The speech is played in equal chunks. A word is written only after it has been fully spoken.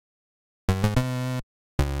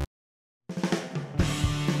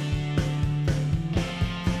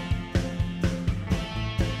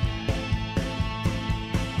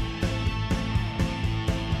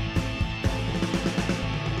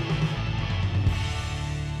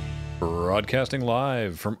Broadcasting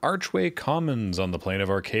live from Archway Commons on the plain of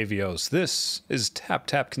Arcavios, this is Tap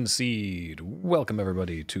Tap Concede. Welcome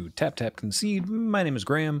everybody to Tap Tap Concede. My name is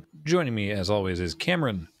Graham. Joining me as always is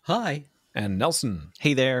Cameron. Hi. And Nelson.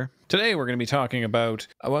 Hey there. Today we're going to be talking about,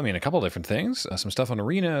 a couple different things. Some stuff on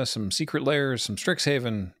Arena, some Secret Lairs, some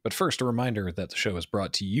Strixhaven. But first, a reminder that the show is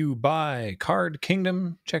brought to you by Card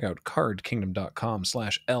Kingdom. Check out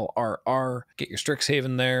cardkingdom.com/LRR. Get your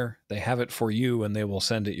Strixhaven there. They have it for you and they will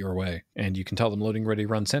send it your way. And you can tell them Loading Ready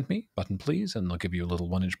Run sent me, button please, and they'll give you a little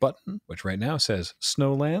 1-inch button, which right now says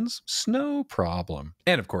Snowlands, Snow Problem.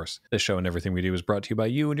 And of course, this show and everything we do is brought to you by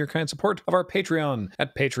you and your kind support of our Patreon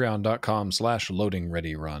at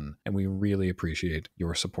patreon.com/loadingreadyrun. And we really appreciate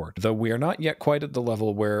your support. Though we are not yet quite at the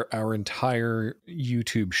level where our entire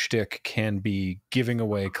YouTube shtick can be giving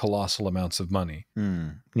away colossal amounts of money.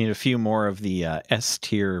 Need a few more of the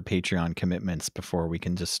S-tier Patreon commitments before we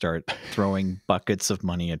can just start throwing buckets of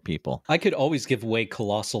money at people. I could always give away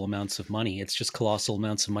colossal amounts of money. It's just colossal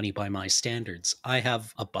amounts of money by my standards. I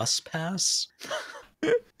have a bus pass.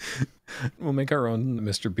 We'll make our own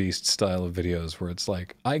Mr. Beast style of videos where it's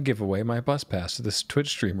like, I give away my bus pass to this Twitch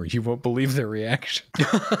streamer. You won't believe their reaction.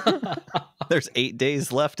 There's 8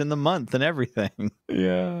 days left in the month and everything.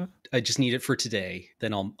 Yeah. I just need it for today.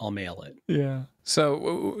 Then I'll mail it. Yeah.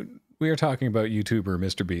 So we are talking about YouTuber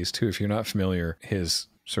Mr. Beast, who, if you're not familiar, his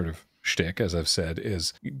sort of shtick, as I've said,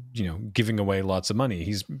 is, giving away lots of money.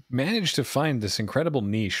 He's managed to find this incredible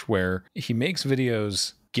niche where he makes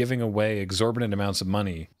videos giving away exorbitant amounts of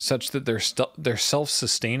money such that they're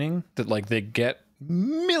self-sustaining, that like they get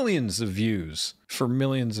millions of views for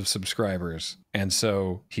millions of subscribers. And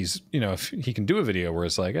so he's, if he can do a video where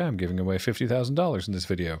it's like, I'm giving away $50,000 in this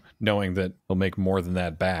video, knowing that he'll make more than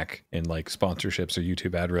that back in like sponsorships or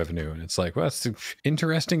YouTube ad revenue. And it's like, well, that's an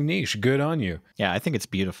interesting niche. Good on you. Yeah, I think it's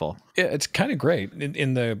beautiful. Yeah, it's kind of great.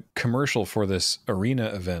 In the commercial for this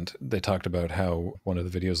Arena event, they talked about how one of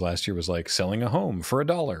the videos last year was like selling a home for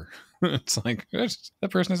 $1. It's like, that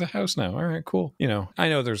person has a house now. All right, cool. I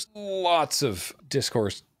know there's lots of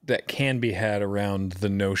discourse that can be had around the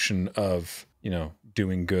notion of,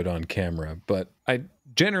 doing good on camera. But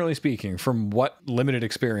generally speaking, from what limited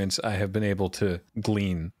experience I have been able to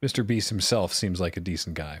glean, Mr. Beast himself seems like a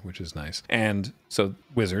decent guy, which is nice. And so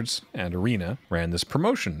Wizards and Arena ran this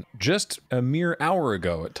promotion just a mere hour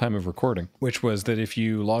ago at time of recording, which was that if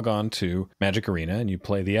you log on to Magic Arena and you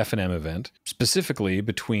play the F&M event, specifically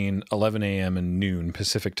between 11 a.m. and noon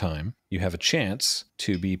Pacific time, you have a chance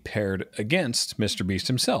to be paired against Mr. Beast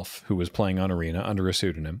himself, who was playing on Arena under a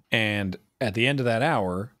pseudonym. And at the end of that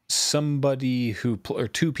hour, somebody or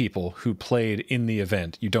two people who played in the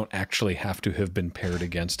event, you don't actually have to have been paired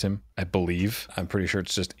against him, I believe. I'm pretty sure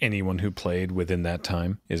it's just anyone who played within that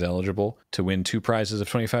time is eligible to win 2 prizes of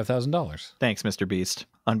 $25,000. Thanks, Mr. Beast,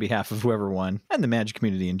 on behalf of whoever won, and the Magic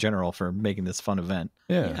community in general for making this fun event.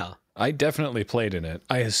 Yeah. I definitely played in it.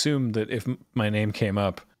 I assumed that if my name came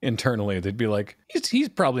up internally, they'd be like, he's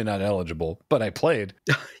probably not eligible, but I played.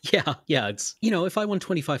 Yeah. It's, if I won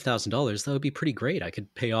 $25,000, that would be pretty great. I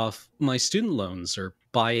could pay off my student loans or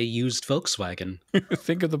buy a used Volkswagen.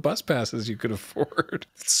 Think of the bus passes you could afford.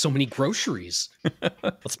 So many groceries.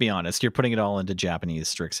 Let's be honest, you're putting it all into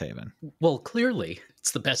Japanese Strixhaven. Well, clearly.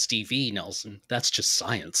 It's the best EV, Nelson. That's just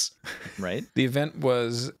science. Right? The event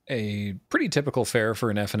was a pretty typical fare for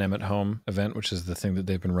an F&M at home event, which is the thing that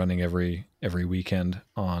they've been running every weekend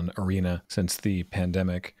on Arena since the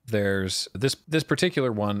pandemic. There's this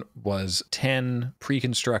particular one was 10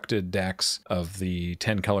 pre-constructed decks of the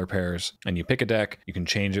 10 color pairs, and you pick a deck, you can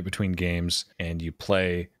change it between games, and you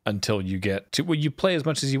play until you get to, well, you play as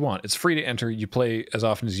much as you want. It's free to enter. You play as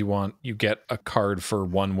often as you want. You get a card for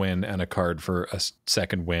 1 win and a card for a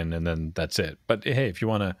second win, and then that's it. But hey, if you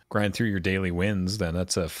want to grind through your daily wins, then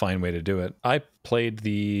that's a fine way to do it. I played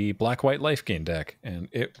the black-white life gain deck, and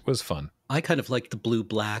it was fun. I kind of liked the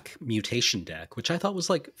blue-black mutation deck, which I thought was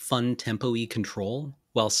like fun tempo-y control,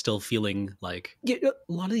 while still feeling like a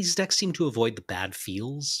lot of these decks seem to avoid the bad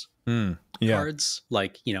feels. Cards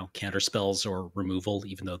like, counter spells or removal,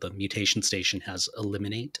 even though the mutation station has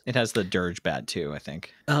eliminate. It has the dirge bat too, I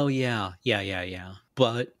think. Oh, yeah.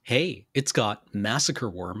 But hey, it's got Massacre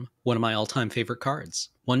Worm, one of my all-time favorite cards.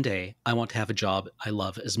 One day, I want to have a job I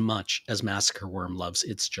love as much as Massacre Worm loves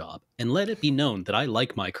its job. And let it be known that I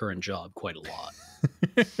like my current job quite a lot.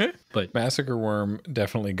 But Massacre Worm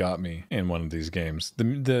definitely got me in one of these games. The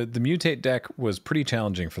mutate deck was pretty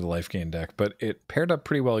challenging for the life gain deck, but it paired up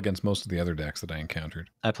pretty well against most of the other decks that I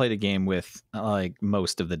encountered. I played a game with like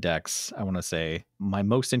most of the decks. I want to say my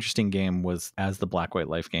most interesting game was as the black-white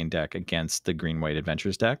life gain deck against the green-white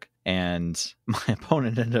adventures deck. and my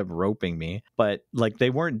opponent ended up roping me. But like they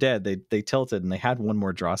weren't dead. They tilted and they had one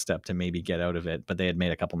more draw step to maybe get out of it, but they had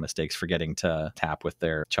made a couple mistakes forgetting to tap with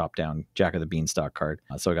their chop down Jack of the Beanstalk card.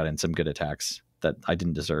 So I got in some good attacks that I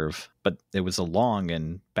didn't deserve. But it was a long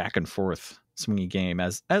and back and forth swingy game,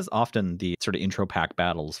 as often the sort of intro pack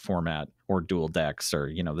battles format or dual decks, or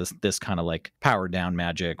this kind of like power down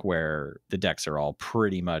Magic where the decks are all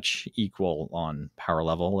pretty much equal on power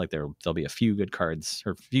level. Like there'll be a few good cards,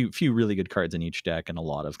 or few really good cards in each deck, and a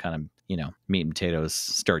lot of kind of meat and potatoes,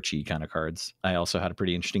 starchy kind of cards. I also had a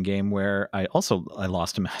pretty interesting game where I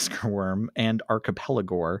lost to Massacre Worm and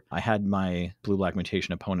Archipelagore. I had my blue-black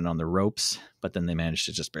mutation opponent on the ropes, but then they managed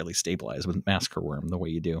to just barely stabilize with Massacre Worm the way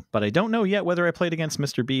you do. But I don't know yet whether I played against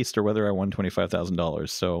Mr. Beast or whether I won $25,000.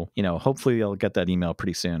 So, hopefully I'll get that email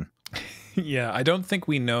pretty soon. Yeah, I don't think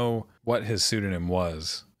we know what his pseudonym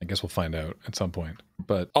was. I guess we'll find out at some point.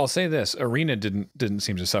 But I'll say this, Arena didn't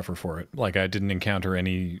seem to suffer for it. Like I didn't encounter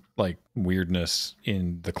any like weirdness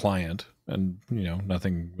in the client, and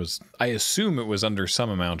nothing was, I assume it was under some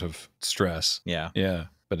amount of stress. Yeah.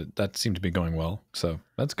 But that seemed to be going well, so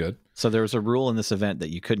that's good. So there was a rule in this event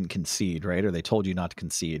that you couldn't concede, right? Or they told you not to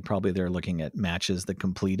concede. Probably they're looking at matches that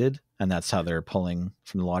completed, and that's how they're pulling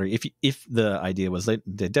from the lottery. If the idea was they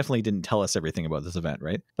definitely didn't tell us everything about this event,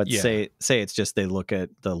 right? But yeah. say it's just they look at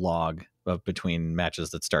the log of between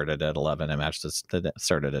matches that started at 11 and matches that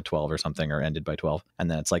started at 12 or something, or ended by 12, and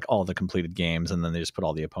then it's like all the completed games, and then they just put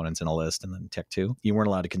all the opponents in a list and then tick 2. You weren't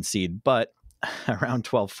allowed to concede, but around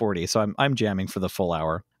 12:40, so I'm jamming for the full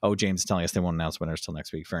hour. Oh, James is telling us they won't announce winners till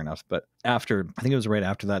next week. Fair enough. But after, I think it was right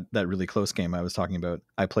after that really close game I was talking about,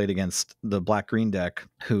 I played against the black-green deck,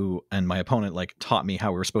 and my opponent like taught me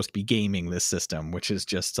how we were supposed to be gaming this system, which is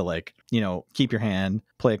just to like, keep your hand,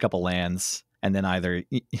 play a couple lands, and then either,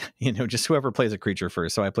 just whoever plays a creature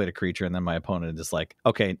first. So I played a creature, and then my opponent is like,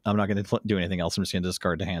 okay, I'm not going to do anything else. I'm just going to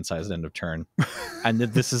discard to hand size at end of turn. And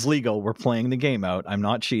this is legal. We're playing the game out. I'm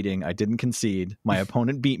not cheating. I didn't concede. My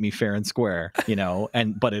opponent beat me fair and square,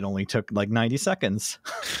 but it only took like 90 seconds.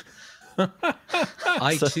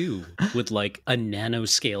 I too would like a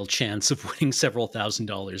nanoscale chance of winning several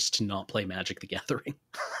 $1,000s to not play Magic the Gathering.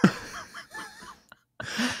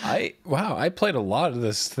 I played a lot of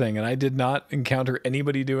this thing, and I did not encounter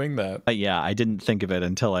anybody doing that. Yeah, I didn't think of it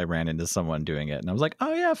until I ran into someone doing it, and I was like,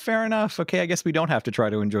 oh yeah, fair enough. Okay, I guess we don't have to try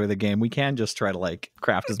to enjoy the game. We can just try to like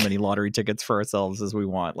craft as many lottery tickets for ourselves as we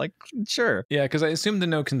want. Like, sure. Yeah, because I assume the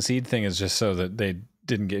no concede thing is just so that they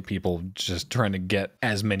didn't get people just trying to get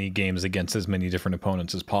as many games against as many different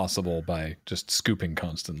opponents as possible by just scooping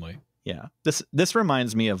constantly. Yeah. This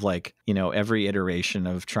reminds me of like, every iteration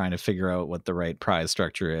of trying to figure out what the right prize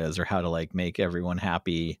structure is, or how to like make everyone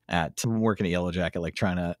happy at working at Yellow Jacket, like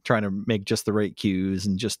trying to make just the right queues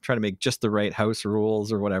and just try to make just the right house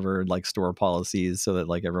rules or whatever, like store policies, so that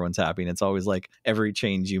like everyone's happy. And it's always like every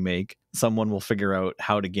change you make, someone will figure out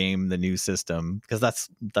how to game the new system, because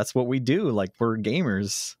that's what we do. Like, we're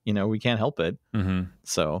gamers, we can't help it. Mm-hmm.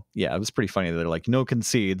 So yeah, it was pretty funny that they're like, no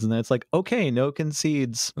concedes, and then it's like, okay, no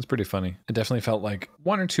concedes. That's pretty funny. It definitely felt like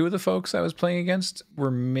one or two of the folks I was playing against were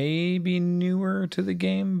maybe newer to the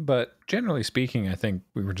game, but generally speaking, I think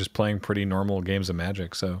we were just playing pretty normal games of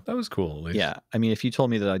Magic, so that was cool at least. Yeah, I mean, if you told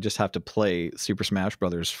me that I just have to play Super Smash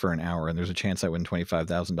Brothers for an hour and there's a chance I win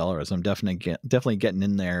 $25,000, I'm definitely getting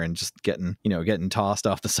in there and just getting tossed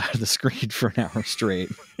off the side of the screen for an hour straight.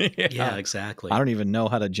 Yeah, exactly. I don't even know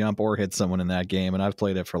how to jump or hit someone in that game, and I've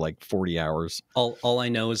played it for like 40 hours. All I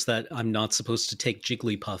know is that I'm not supposed to take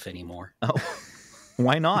Jigglypuff anymore. Oh,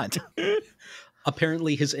 why not?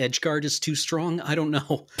 Apparently his edge guard is too strong. I don't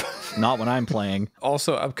know. Not when I'm playing.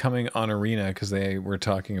 Also upcoming on Arena, because they were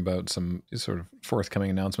talking about some sort of forthcoming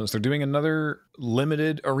announcements. They're doing another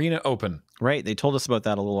limited Arena Open. Right. They told us about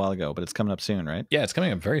that a little while ago, but it's coming up soon, right? Yeah, it's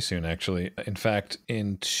coming up very soon, actually. In fact,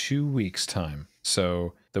 in 2 weeks' time.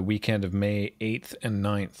 So the weekend of May 8th and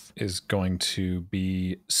 9th is going to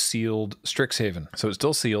be sealed Strixhaven. So it's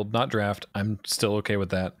still sealed, not draft. I'm still okay with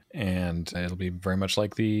that. And it'll be very much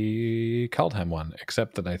like the Kaldheim one,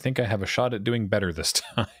 except that I think I have a shot at doing better this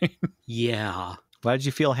time. Yeah. Why did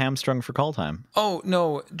you feel hamstrung for Kaldheim? Oh,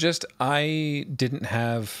 no, just I didn't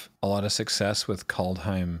have a lot of success with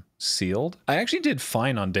Kaldheim sealed. I actually did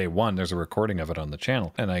fine on day 1. There's a recording of it on the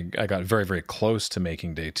channel. And I got very, very close to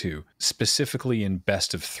making day 2, specifically in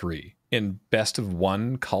best of 3. In best of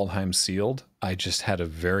 1, Kaldheim sealed, I just had a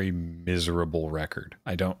very miserable record.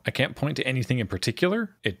 I can't point to anything in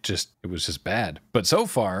particular. It was just bad. But so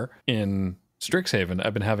far in Strixhaven,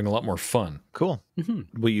 I've been having a lot more fun. Cool.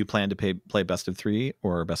 Will you plan to play best of 3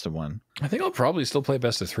 or best of 1? I think I'll probably still play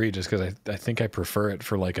best of 3 just because I think I prefer it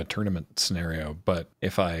for like a tournament scenario. But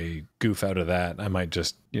if I goof out of that, I might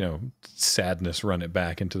just, sadness run it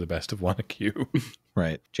back into the best of 1 queue.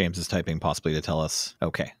 Right. James is typing possibly to tell us,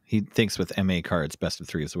 okay, he thinks with MA cards, best of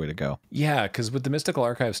 3 is the way to go. Yeah, because with the Mystical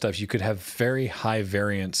Archive stuff, you could have very high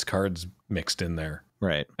variance cards mixed in there.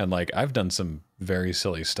 Right. And like I've done some very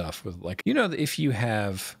silly stuff with like, if you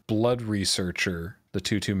have Blood Researcher, the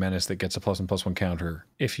 2/2 menace that gets a +1/+1 counter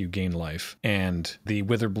if you gain life, and the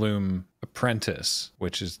Witherbloom Apprentice,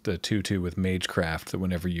 which is the 2/2 with Magecraft that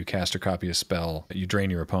whenever you cast or copy a spell, you drain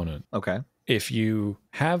your opponent. Okay. If you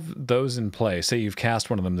have those in play, say you've cast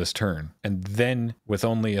one of them this turn, and then with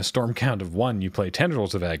only a storm count of 1, you play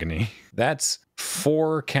Tendrils of Agony, that's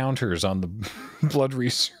 4 counters on the Blood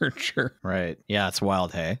Researcher. Right. Yeah, it's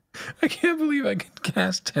wild, hey? I can't believe I can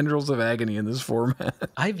cast Tendrils of Agony in this format.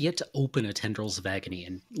 I've yet to open a Tendrils of Agony,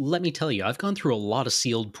 and let me tell you, I've gone through a lot of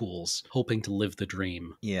sealed pools, hoping to live the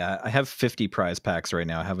dream. Yeah, I have 50 prize packs right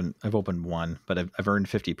now. I've opened 1, but I've earned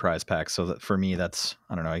 50 prize packs. So that for me, that's,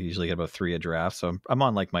 I don't know, I usually get about 3 a draft. So I'm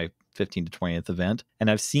on like my 15 to 20th event, and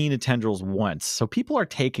I've seen a Tendrils once. So people are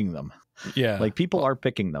taking them. Yeah. Like people are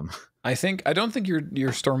picking them. I don't think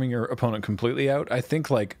you're storming your opponent completely out. I think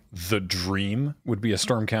like the dream would be a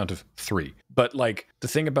storm count of 3. But like the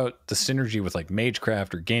thing about the synergy with like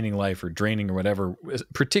Magecraft or gaining life or draining or whatever,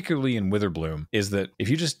 particularly in Witherbloom, is that if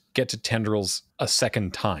you just get to Tendrils a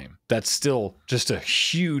second time, that's still just a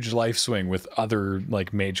huge life swing with other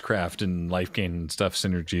like Magecraft and life gain and stuff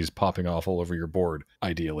synergies popping off all over your board,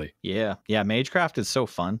 ideally. Yeah. Magecraft is so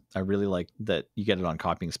fun. I really like that you get it on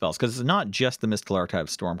copying spells, because it's not just the Mystical Archive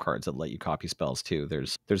Storm cards that let you copy spells too.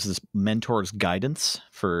 There's this Mentor's Guidance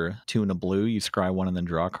for 2 and a blue. You scry 1 and then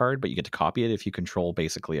draw a card, but you get to copy it if you control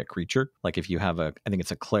basically a creature. Like if you have I think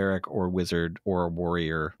it's a cleric or wizard or a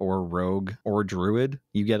warrior or a rogue or a druid,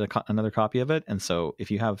 you get another copy of it. And so if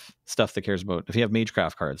you have stuff that cares about, if you have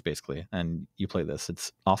Magecraft cards basically, and you play this,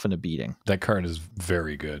 it's often a beating. That card is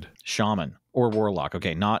very good. Shaman or warlock.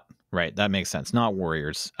 Okay, not right. That makes sense. Not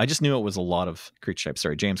warriors. I just knew it was a lot of creature types.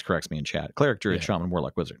 Sorry, James corrects me in chat. Cleric, druid, shaman,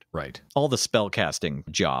 warlock, wizard. Right. All the spell casting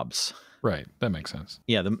jobs. Right. That makes sense.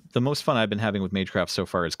 Yeah, the most fun I've been having with Magecraft so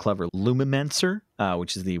far is Clever Lumimancer,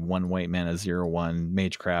 which is the 1 white mana 0/1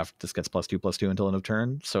 Magecraft. This gets +2/+2 until end of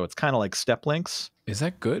turn. So it's kind of like Step Links. Is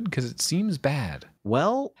that good? Because it seems bad.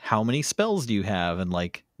 Well, how many spells do you have? And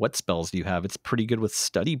like, what spells do you have? It's pretty good with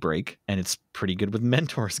Study Break, and it's pretty good with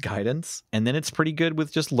Mentor's Guidance. And then it's pretty good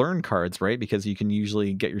with just Learn cards, right? Because you can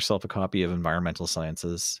usually get yourself a copy of Environmental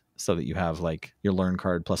Sciences so that you have like your Learn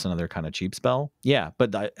card plus another kind of cheap spell. Yeah,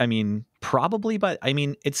 but I mean, probably, but I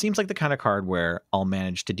mean, it seems like the kind of card where I'll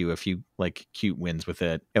manage to do a few like cute wins with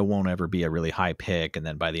it. It won't ever be a really high pick, and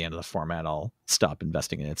then by the end of the format, I'll stop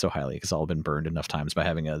investing in it so highly because I'll have been burned enough times by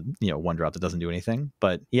having a 1 drop that doesn't do anything.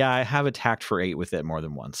 But yeah, I have attacked for 8 with it more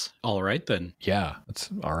than once. All right then. Yeah, that's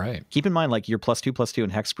all right. Keep in mind, like your +2/+2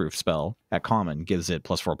 and hexproof spell at common gives it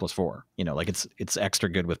 +4/+4. Like it's extra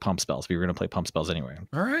good with pump spells. But you're going to play pump spells anyway.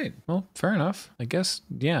 All right. Well, fair enough. I guess.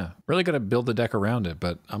 Yeah. Really got to build the deck around it,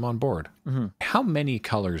 but I'm on board. Mm-hmm. How many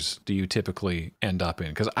colors do you typically end up in?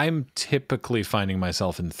 Because I'm typically finding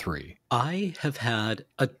myself in 3. I have had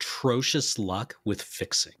atrocious luck with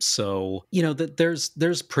fixing. So,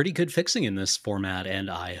 there's pretty good fixing in this format, and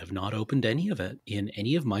I have not opened any of it in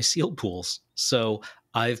any of my sealed pools. So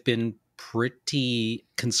I've been pretty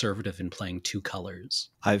conservative in playing 2 colors.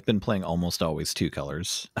 I've been playing almost always 2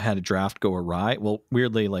 colors. I had a draft go awry. Well,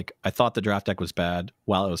 weirdly, like I thought the draft deck was bad.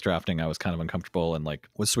 While I was drafting, I was kind of uncomfortable and like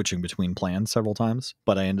was switching between plans several times,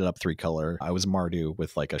 but I ended up 3 color. I was Mardu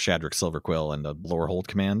with like a Shadrick Silverquill and a lower hold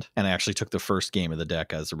command. And I actually took the first game of the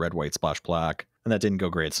deck as a red, white, splash, black. And that didn't go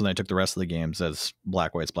great. So then I took the rest of the games as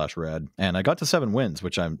black, white, splash, red. And I got to 7 wins,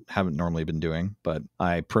 which I haven't normally been doing, but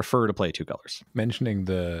I prefer to play 2 colors. Mentioning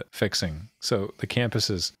the fixing. So the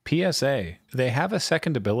campuses, PSA, they have a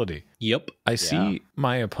second ability. Yep. I see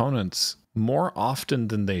my opponents more often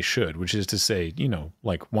than they should, which is to say,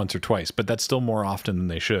 like once or twice, but that's still more often than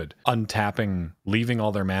they should. Untapping, leaving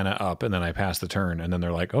all their mana up, and then I pass the turn, and then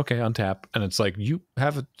they're like, okay, untap. And it's like, you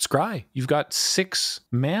have a scry. You've got 6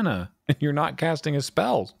 mana, and you're not casting a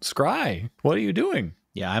spell. Scry, what are you doing?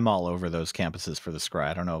 Yeah, I'm all over those campuses for the scry.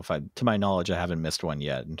 I don't know if to my knowledge, I haven't missed one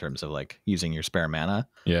yet in terms of like using your spare mana.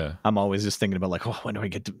 Yeah. I'm always just thinking about like, oh, when do I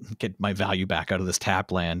get my value back out of this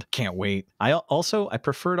tap land? Can't wait. I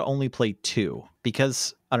prefer to only play 2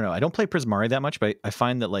 because I don't know. I don't play Prismari that much, but I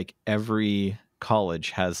find that like every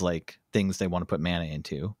college has like things they want to put mana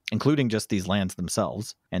into, including just these lands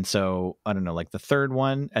themselves. And so I don't know, like the third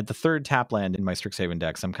one at the third tap land in my Strixhaven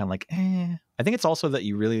decks, I'm kind of like, I think it's also that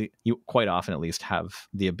you quite often at least have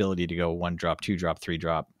the ability to go 1 drop, 2 drop, 3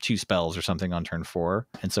 drop, 2 spells or something on turn 4.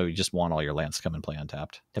 And so you just want all your lands to come and play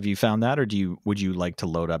untapped. Have you found that, or would you like to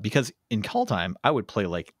load up? Because in call time, I would play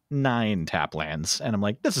like 9 tap lands and I'm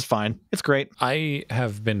like, this is fine. It's great. I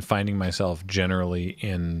have been finding myself generally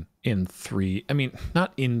in 3, I mean,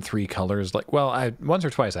 not in 3 colors. Like, well, once or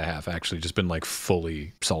twice I have actually just been like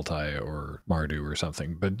fully Sultai or Mardu or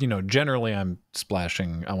something. But, generally I'm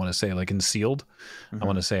splashing, I want to say like in sealed. I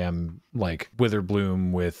want to say I'm like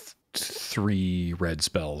Witherbloom with 3 red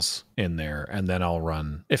spells in there. And then I'll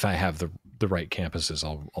run, if I have the right campuses,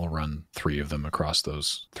 I'll run 3 of them across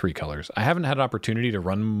those 3 colors. I haven't had an opportunity to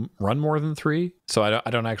run more than 3, so I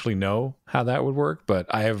don't actually know how that would work. But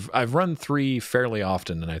I've run 3 fairly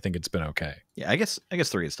often, and I think it's been okay. Yeah, I guess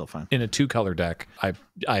 3 is still fine. In a 2-color deck, I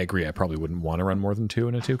agree. I probably wouldn't want to run more than 2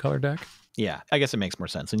 in a 2-color deck. Yeah, I guess it makes more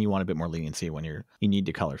sense, and you want a bit more leniency when you need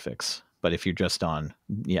to color fix. But if you're just on,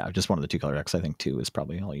 just one of the 2-color decks, I think 2 is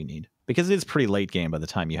probably all you need. Because it is pretty late game by the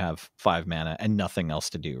time you have 5 mana and nothing else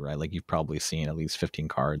to do, right? Like you've probably seen at least 15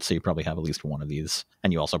 cards, so you probably have at least one of these.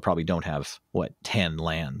 And you also probably don't have, 10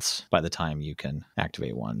 lands by the time you can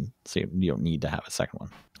activate one. So you don't need to have a second one.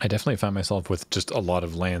 I definitely find myself with just a lot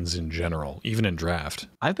of lands in general, even in draft.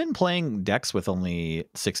 I've been playing decks with only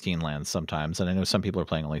 16 lands sometimes, and I know some people are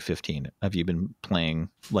playing only 15. Have you been playing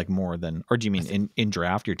like more than, or do you mean in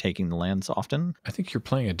draft you're taking the lands often? I think you're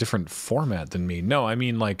playing a different format than me. No, I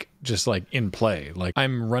mean like just like in play. Like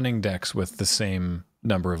I'm running decks with the same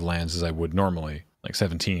number of lands as I would normally, like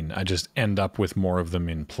 17. I just end up with more of them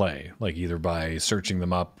in play, like either by searching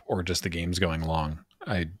them up or just the game's going long.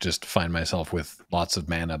 I just find myself with lots of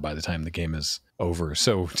mana by the time the game is over.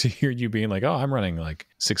 So to hear you being like, oh, I'm running like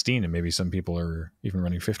 16 and maybe some people are even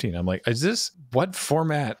running 15. I'm like, what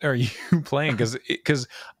format are you playing? Because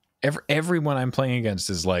everyone I'm playing against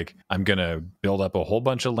is like, I'm going to build up a whole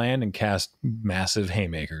bunch of land and cast massive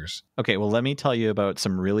haymakers. Okay, well, let me tell you about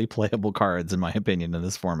some really playable cards, in my opinion, in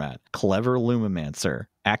this format. Clever Lumimancer,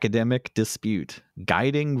 Academic Dispute,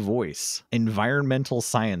 Guiding Voice, Environmental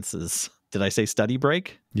Sciences. Did I say Study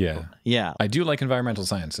Break? Yeah. Yeah. I do like environmental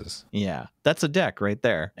sciences. Yeah. That's a deck right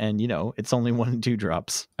there. And, it's only 1 and 2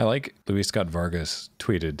 drops. I like Luis Scott Vargas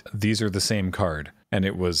tweeted, these are the same card. And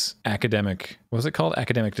it was Academic, what was it called?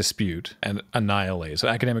 Academic Dispute and Annihilate. So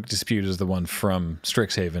Academic Dispute is the one from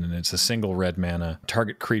Strixhaven, and it's a single red mana.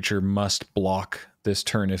 Target creature must block this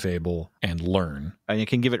turn if able and learn. And you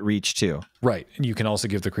can give it reach too. Right. And you can also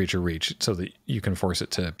give the creature reach so that you can force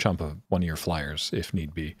it to chump one of your flyers if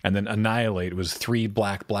need be. And then Annihilate was 3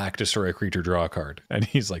 black, destroy a creature, draw a card. And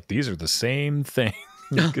he's like, these are the same thing.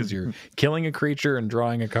 Because you're killing a creature and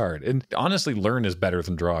drawing a card. And honestly, learn is better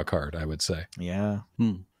than draw a card, I would say. Yeah.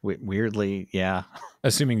 Weirdly, yeah.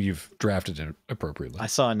 Assuming you've drafted it appropriately. I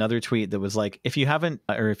saw another tweet that was like, if you haven't,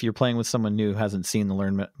 or if you're playing with someone new who hasn't seen the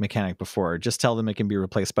learn mechanic before, just tell them it can be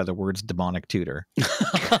replaced by the words demonic tutor.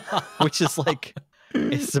 Which is like,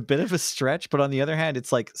 it's a bit of a stretch, but on the other hand,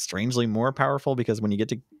 it's like strangely more powerful because when you get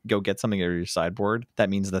to go get something out of your sideboard, that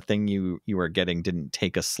means the thing you are getting didn't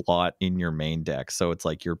take a slot in your main deck. So it's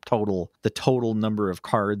like the total number of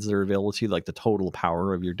cards that are available to you, like the total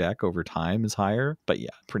power of your deck over time is higher. But yeah,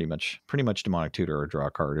 pretty much demonic tutor or draw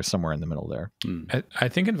a card is somewhere in the middle there. I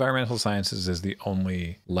think environmental sciences is the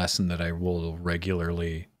only lesson that I will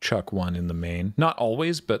regularly chuck one in the main. Not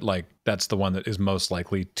always, but like that's the one that is most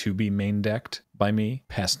likely to be main decked by me.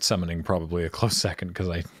 Pest summoning probably a close second because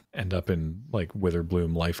I end up in like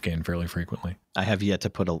Witherbloom life gain fairly frequently. I have yet to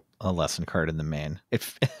put a lesson card in the main. It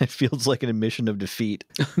feels like an admission of defeat.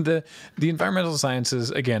 The environmental sciences,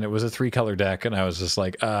 again, it was a 3-color deck, and I was just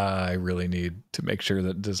like, I really need to make sure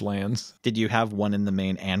that this lands. Did you have one in the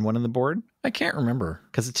main and one in the board? I can't remember.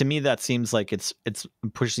 Because to me, that seems like it's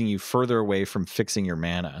pushing you further away from fixing your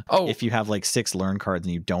mana. Oh. If you have like 6 learn cards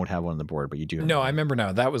and you don't have one on the board, but you do. No, I remember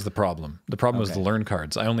now. That was the problem. The problem was the learn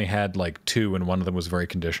cards. I only had like 2, and one of them was very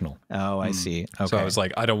conditional. Oh, I see. Okay. So I was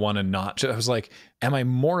like, I don't want to not. I was like, am I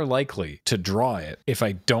more likely to draw it if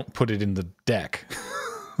I don't put it in the deck?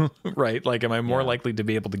 Right? Like, am I more likely to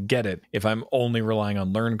be able to get it if I'm only relying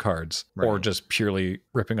on learn cards or just purely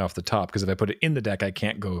ripping off the top? Because if I put it in the deck, I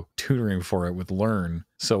can't go tutoring for it with learn.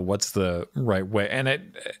 So what's the right way? And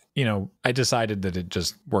I decided that it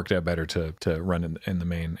just worked out better to run in the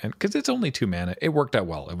main, and because it's only 2 mana, it worked out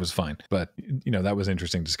well. It was fine. But that was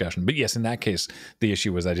interesting discussion. But yes, in that case, the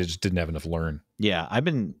issue was I just didn't have enough learn. Yeah, I've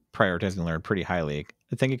been prioritizing learn pretty highly.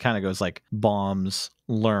 I think it kind of goes like bombs,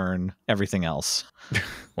 learn, everything else.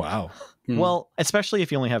 Wow. Well, especially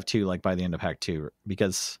if you only have 2, like by the end of pack 2,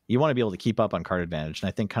 because you want to be able to keep up on card advantage. And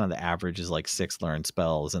I think kind of the average is like 6 learned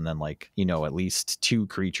spells, and then like, at least 2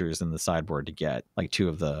 creatures in the sideboard to get like 2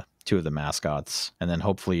 of the mascots, and then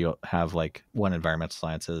hopefully you'll have like 1 environmental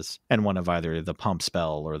sciences and 1 of either the pump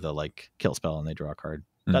spell or the like kill spell, and they draw a card.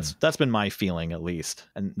 That's been my feeling, at least.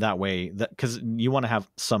 And that way, because you want to have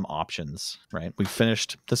some options, right? We've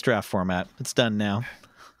finished this draft format. It's done now.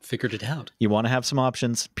 Figured it out. You want to have some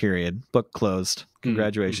options, period. Book closed.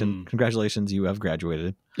 Congratulations, you have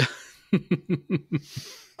graduated.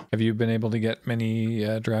 Have you been able to get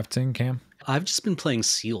many drafts in, Cam? I've just been playing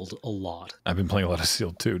Sealed a lot. I've been playing a lot of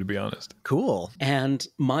Sealed too, to be honest. Cool. And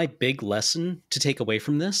my big lesson to take away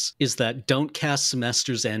from this is that don't cast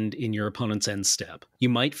Semester's End in your opponent's end step. You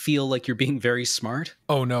might feel like you're being very smart.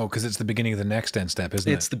 Oh no, because it's the beginning of the next end step,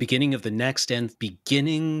 isn't it? It's the beginning of the next end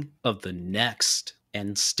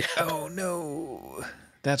step. Oh no.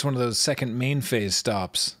 That's one of those second main phase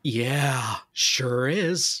stops. Yeah, sure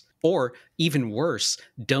is. Or, even worse,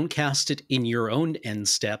 don't cast it in your own end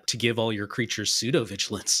step to give all your creatures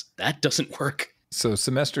pseudo-vigilance. That doesn't work. So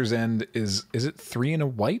Semester's End is it 3 and a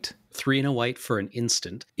white? 3 and a white for an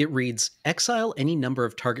instant. It reads, exile any number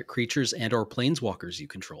of target creatures and or planeswalkers you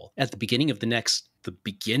control. At the beginning of the next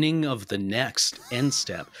end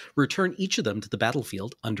step, return each of them to the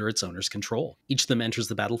battlefield under its owner's control. Each of them enters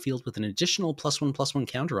the battlefield with an additional +1/+1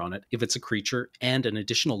 counter on it if it's a creature, and an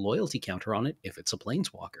additional loyalty counter on it if it's a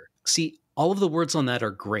planeswalker. See, all of the words on that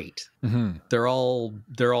are great. Mm-hmm. They're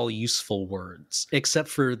all useful words, except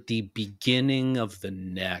for the beginning of the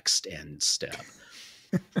next end step.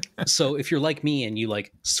 So if you're like me and you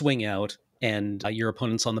like swing out and your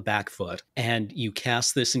opponent's on the back foot and you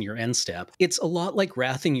cast this in your end step, it's a lot like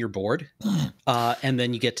wrathing your board, and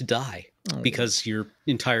then you get to die because your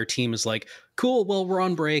entire team is like, cool, well, we're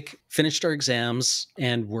on break, finished our exams,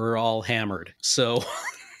 and we're all hammered. So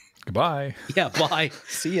goodbye. Yeah, bye.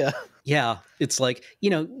 See ya. Yeah, it's like,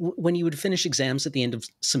 when you would finish exams at the end of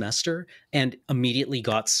semester and immediately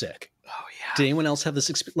got sick. Oh, yeah. Did anyone else have this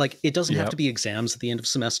experience? Like, it doesn't have to be exams at the end of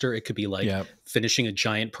semester. It could be like finishing a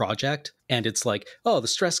giant project. And it's like, oh, the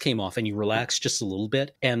stress came off and you relax just a little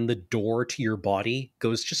bit. And the door to your body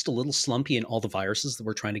goes just a little slumpy, and all the viruses that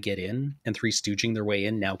were trying to get in and Three Stooging their way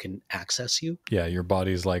in now can access you. Yeah, your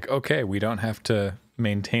body's like, okay, we don't have to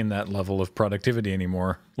maintain that level of productivity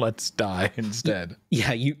anymore. Let's die instead.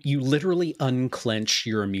 Yeah, you literally unclench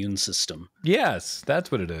your immune system. Yes, that's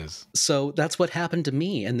what it is. So that's what happened to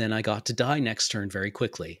me, and then I got to die next turn very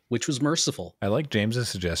quickly, which was merciful. I like James's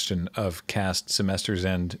suggestion of cast Semester's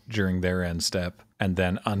End during their end step and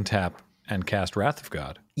then untap and cast Wrath of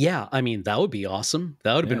God. Yeah, I mean, that would be awesome.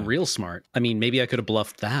 That would have been real smart. I mean, maybe I could have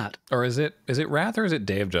bluffed that. Or is it Wrath or is it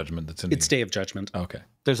Day of Judgment that's in It's Day of Judgment. Okay.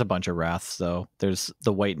 There's a bunch of Wraths, though. There's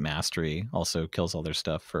the White Mastery, also kills all their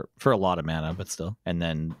stuff for a lot of mana, but still. And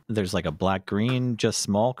then there's like a black-green, just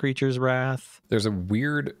small creatures Wrath. There's a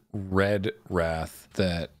weird red Wrath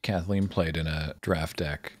that Kathleen played in a draft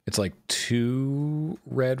deck. It's like 2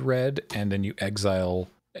 red, and then you exile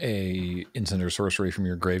a instant or sorcery from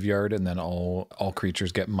your graveyard, and then all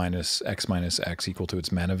creatures get -X equal to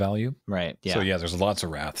its mana value. Right. Yeah. So yeah, there's lots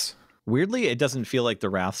of Wraths. Weirdly, it doesn't feel like the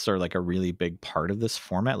Wraths are like a really big part of this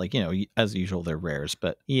format. Like, as usual, they're rares.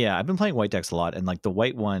 But yeah, I've been playing white decks a lot, and like the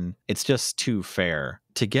white one, it's just too fair.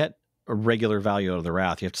 To get a regular value out of the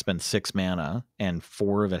Wrath, you have to spend 6 mana, and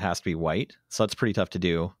 4 of it has to be white. So that's pretty tough to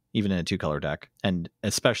do, even in a 2-color deck. And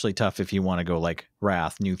especially tough if you want to go like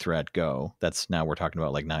Wrath, New Threat, go. That's now we're talking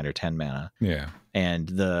about like 9 or 10 mana. Yeah. And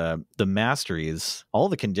the masteries, all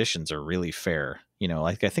the conditions are really fair.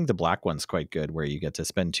 Like I think the black one's quite good, where you get to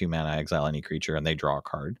spend 2 mana, exile any creature, and they draw a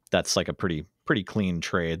card. That's like a pretty clean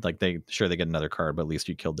trade. Like they get another card, but at least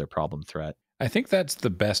you killed their problem threat. I think that's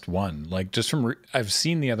the best one. Like just from I've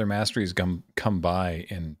seen the other masteries come by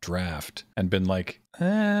in draft and been like,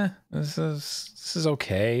 this is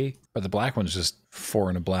okay. But the black one's just 4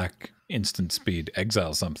 and a black instant speed,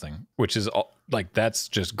 exile something, which is like, that's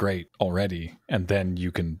just great already. And then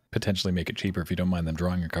you can potentially make it cheaper if you don't mind them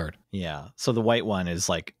drawing a card. Yeah. So the white one is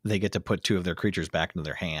like they get to put 2 of their creatures back into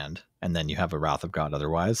their hand, and then you have a Wrath of God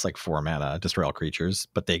otherwise, like 4 mana, destroy all creatures,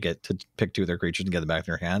 but they get to pick 2 of their creatures and get them back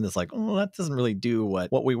in their hand. It's like, oh, that doesn't really do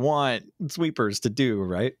what we want sweepers to do,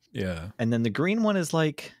 right? Yeah. And then the green one is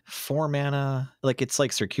like 4 mana, like it's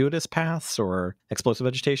like Circuitous Paths or Explosive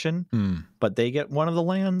Vegetation, but they get one of the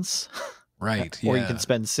lands. Right. Or yeah. you can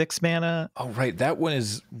spend 6 mana. Oh, right. That one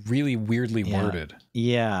is really weirdly worded.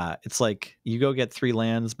 Yeah. It's like you go get 3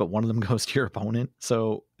 lands, but one of them goes to your opponent.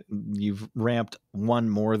 So you've ramped one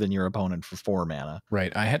more than your opponent for 4 mana.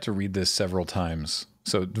 Right. I had to read this several times.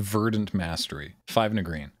 So Verdant Mastery, 5 and a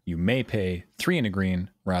green. You may pay 3 and a green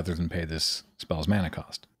rather than pay this spell's mana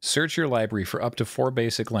cost. Search your library for up to 4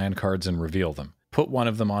 basic land cards and reveal them. Put one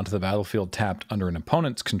of them onto the battlefield tapped under an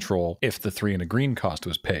opponent's control if the 3 and a green cost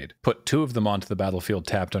was paid. Put 2 of them onto the battlefield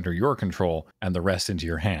tapped under your control and the rest into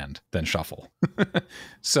your hand, then shuffle.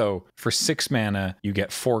 So for 6 mana, you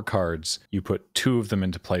get 4 cards. You put 2 of them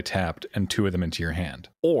into play tapped and 2 of them into your hand.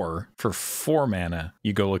 Or for 4 mana,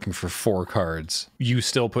 you go looking for 4 cards. You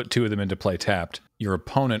still put 2 of them into play tapped. Your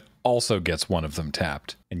opponent also gets one of them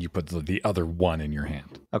tapped, and you put the other one in your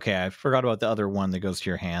hand. Okay, I forgot about the other one that goes to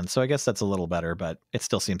your hand, so I guess that's a little better, but it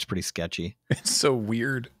still seems pretty sketchy. It's so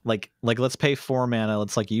weird. Like let's pay 4 mana,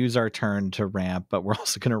 let's like use our turn to ramp, but we're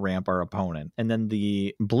also going to ramp our opponent. And then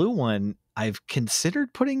the blue one, I've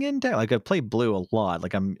considered putting in deck. Like I play blue a lot.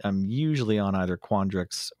 Like I'm usually on either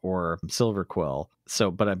Quandrix or Silver Quill.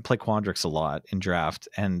 But I play Quandrix a lot in draft.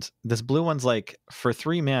 And this blue one's like for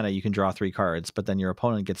 3 mana you can draw 3 cards, but then your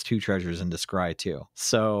opponent gets 2 treasures and Descry too.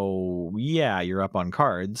 So yeah, you're up on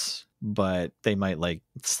cards, but they might like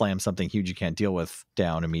slam something huge you can't deal with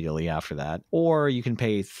down immediately after that. Or you can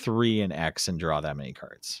pay 3 and X and draw that many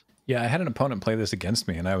cards. Yeah, I had an opponent play this against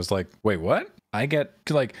me, and I was like, wait, what? I get,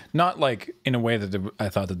 like, not like in a way that I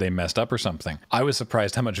thought that they messed up or something. I was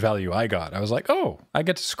surprised how much value I got. I was like, oh, I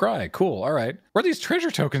get to scry. Cool. All right. Where'd these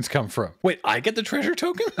treasure tokens come from? Wait, I get the treasure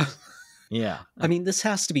token? Yeah. I mean, this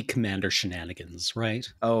has to be commander shenanigans, right?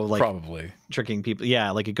 Oh, like probably tricking people.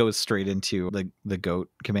 Yeah, like it goes straight into the goat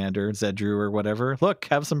commander, Zedru or whatever. Look,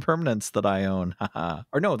 have some permanents that I own.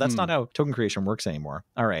 Or no, that's not how token creation works anymore.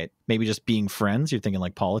 All right. Maybe just being friends. You're thinking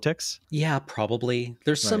like politics? Yeah, probably.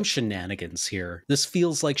 There's some shenanigans here. This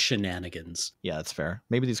feels like shenanigans. Yeah, that's fair.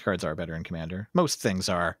 Maybe these cards are better in Commander. Most things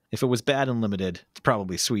are. If it was bad and limited, it's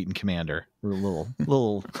probably sweet in Commander.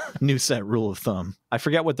 Little new set rule of thumb. I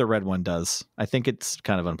forget what the red one does. I think it's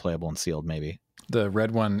kind of unplayable and sealed, maybe. The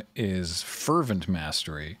red one is Fervent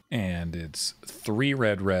Mastery, and it's 3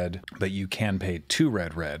 red, but you can pay 2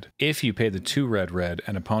 red. If you pay the 2 red,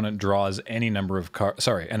 an opponent draws any number of cards.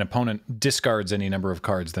 Sorry, an opponent discards any number of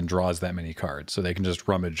cards, then draws that many cards. So they can just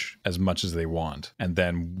rummage as much as they want. And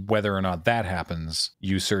then whether or not that happens,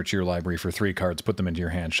 you search your library for 3 cards, put them into your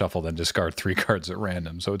hand, shuffle, then discard 3 cards at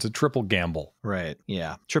random. So it's a triple gamble. Right.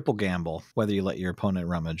 Yeah. Triple gamble, whether you let your opponent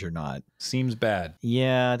rummage or not. Seems bad.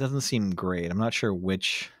 Yeah, it doesn't seem great. I'm not sure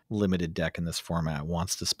which limited deck in this format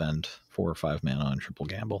wants to spend 4 or 5 mana on triple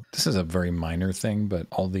gamble. This is a very minor thing, but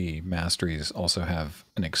all the masteries also have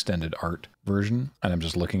an extended art version, and I'm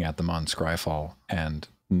just looking at them on Scryfall and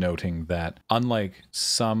noting that unlike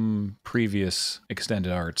some previous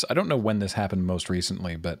extended arts, I don't know when this happened most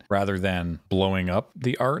recently, but rather than blowing up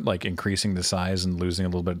the art, like increasing the size and losing a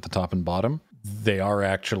little bit at the top and bottom, they are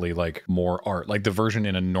actually like more art. Like the version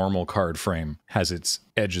in a normal card frame has its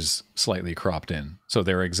edges slightly cropped in. So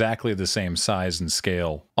they're exactly the same size and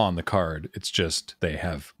scale on the card. It's just they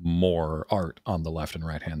have more art on the left and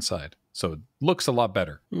right hand side. So it looks a lot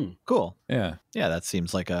better. Cool. Yeah. Yeah, that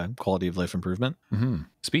seems like a quality of life improvement.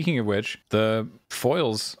 Speaking of which, the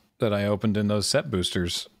foils that I opened in those set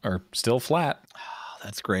boosters are still flat.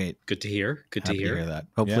 That's great. Good to hear. Good Happy to hear. that.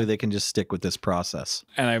 Hopefully they can just stick with this process.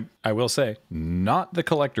 And I will say, not the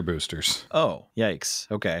collector boosters. Oh, yikes.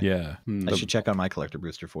 Okay. Yeah. I should check on my collector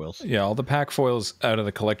booster foils. Yeah, all the pack foils out of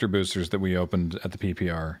the collector boosters that we opened at the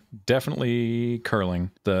PPR, definitely curling.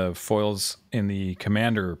 The foils in the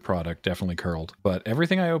Commander product definitely curled. But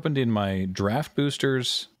everything I opened in my draft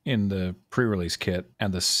boosters, in the pre-release kit,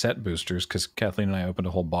 and the set boosters, because Kathleen and I opened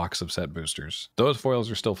a whole box of set boosters, those foils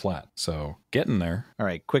are still flat. So getting there. All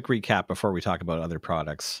right, quick recap before we talk about other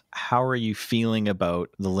products. How are you feeling about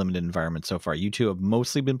the limited environment so far? You two have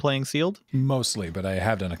mostly been playing sealed? Mostly, but I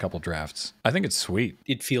have done a couple drafts. I think it's sweet.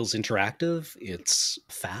 It feels interactive. It's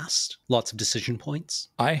fast. Lots of decision points.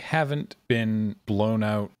 I haven't been blown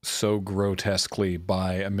out so grotesquely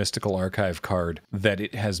by a Mystical Archive card that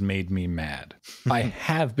it has made me mad. I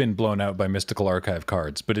have been blown out by Mystical Archive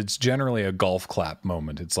cards, but it's generally a golf clap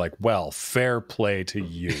moment. It's like, well, fair play to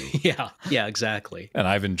you. Yeah, exactly. And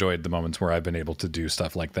I've enjoyed the moments where I've been able to do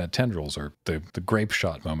stuff like that Tendrils or the grape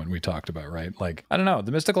shot moment we talked about, right? Like, I don't know,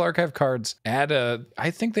 the Mystical Archive cards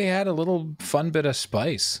I think they add a little fun bit of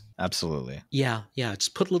spice. Absolutely. Yeah.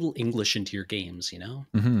 Just put a little English into your games,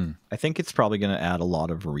 I think it's probably going to add a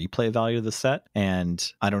lot of replay value to the set.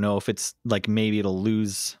 And I don't know if it's like maybe it'll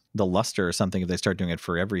lose the luster or something if they start doing it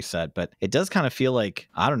for every set, but it does kind of feel like,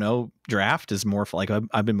 I don't know, draft is more like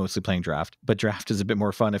I've been mostly playing draft, but draft is a bit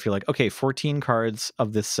more fun if you're like, okay, 14 cards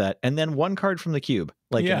of this set and then 1 card from the cube,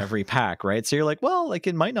 like in every pack, right? So you're like, well, like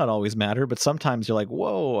it might not always matter, but sometimes you're like,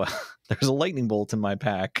 whoa, there's a lightning bolt in my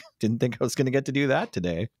pack. Didn't think I was going to get to do that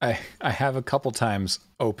today. I have a couple times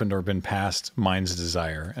opened or been past Mind's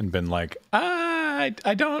Desire and been like,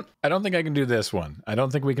 I don't think I can do this one. I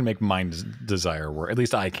don't think we can make Mind's Desire work. At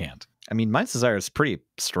least I can't. I mean, Mind's Desire is pretty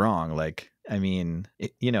strong. Like, I mean,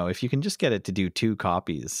 if you can just get it to do 2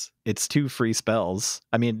 copies, it's 2 free spells.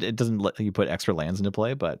 I mean, it doesn't let you put extra lands into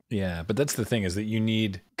play, but... Yeah, but that's the thing is that you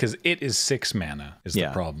need... Because it is 6 mana is the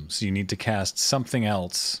problem. So you need to cast something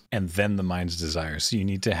else and then the Mind's Desire. So you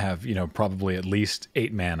need to have, probably at least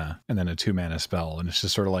 8 mana and then a 2 mana spell. And it's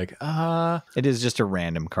just sort of like, It is just a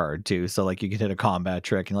random card, too. So, like, you can hit a combat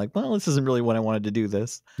trick and like, well, this isn't really what I wanted to do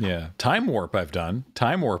this. Yeah. Time Warp I've done.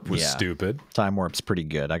 Time Warp was stupid. Time Warp's pretty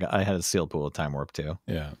good. I had a sealed pool of Time Warp, too.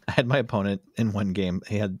 Yeah. I had my opponent in one game.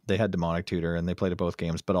 They had Demonic Tutor and they played at both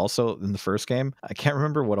games, but also in the first game, I can't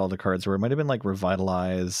remember what all the cards were. It might have been like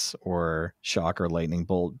Revitalize or Shock or Lightning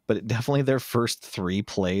Bolt, but definitely their first 3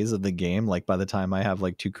 plays of the game, like by the time I have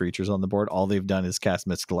like 2 creatures on the board, all they've done is cast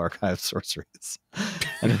Mystical Archive sorceries.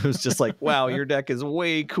 And it was just like, wow, your deck is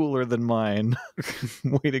way cooler than mine.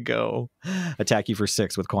 Way to go. Attack you for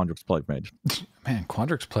 6 with Quandrix Pledge Mage. Man,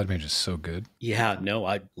 Quandrix Pledge Mage is so good. Yeah, no,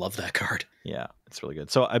 I love that card. Yeah, it's really good.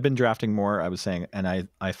 So I've been drafting more, I was saying, and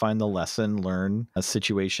I find the lesson, learn a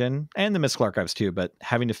situation, and the Mystical Archives too, but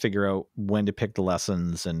having to figure out when to pick the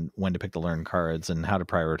lessons and when to pick the learn cards and how to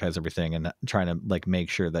prioritize everything and trying to like make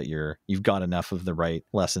sure that you've got enough of the right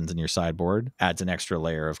lessons in your sideboard adds an extra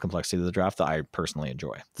layer of complexity to the draft that I personally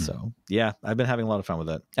enjoy. Mm-hmm. So yeah, I've been having a lot of fun with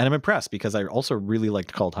it. And I'm impressed because I also really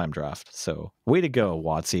liked Call Time Draft. So way to go,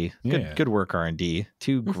 WotC. Good work, R&D.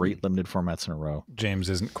 2 great limited formats in a row. James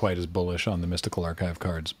isn't quite as bullish on the Mystical Archive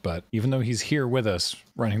cards, but even though he's here with us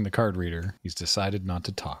running the card reader, he's decided not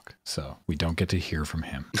to talk. So we don't get to hear from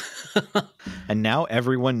him. And now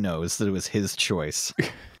everyone knows that it was his choice.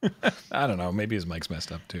 I don't know. Maybe his mic's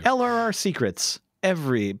messed up too. LRR secrets.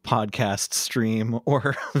 Every podcast stream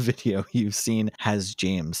or video you've seen has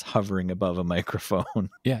James hovering above a microphone.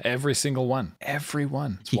 Yeah, every single one. Every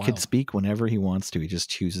one. He could speak whenever he wants to. He just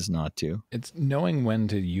chooses not to. It's knowing when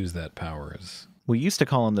to use that power is... We used to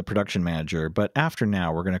call him the production manager, but after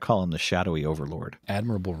now, we're going to call him the shadowy overlord.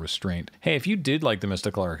 Admirable restraint. Hey, if you did like the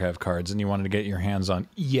Mystical Archive cards and you wanted to get your hands on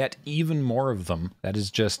yet even more of them, that is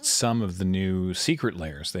just some of the new Secret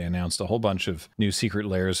Lairs. They announced a whole bunch of new Secret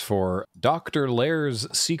Lairs for Dr. Lairs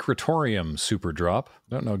Secretorium Super Drop.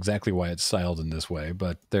 I don't know exactly why it's styled in this way,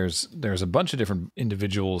 but there's a bunch of different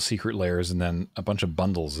individual Secret Lairs and then a bunch of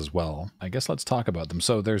bundles as well. I guess let's talk about them.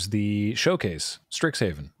 So there's the Showcase,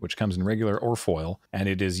 Strixhaven, which comes in regular or foil, and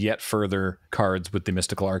it is yet further cards with the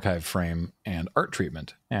Mystical Archive frame and art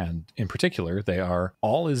treatment. And in particular, they are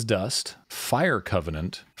All is Dust, Fire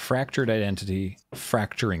Covenant, Fractured Identity,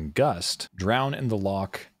 Fracturing Gust, Drown in the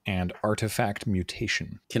Lock, and Artifact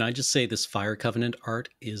Mutation. Can I just say this Fire Covenant art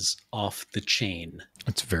is off the chain?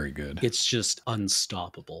 It's very good. It's just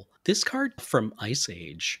unstoppable. This card from Ice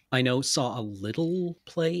Age, I know, saw a little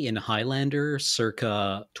play in Highlander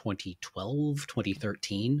circa 2012,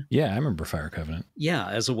 2013. Yeah, I remember Fire Covenant. Yeah,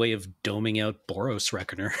 as a way of doming out Boros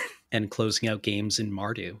Reckoner and closing out games in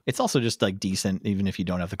Mardu. It's also just like decent, even if you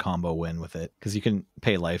don't have the combo win with it, because you can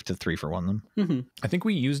pay life to 3 for 1 them. Mm-hmm. I think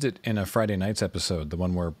we used it in a Friday Nights episode, the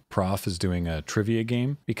one where Prof is doing a trivia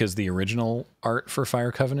game, because the original art for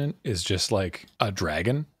Fire Covenant is just like a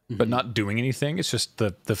dragon, but not doing anything. It's just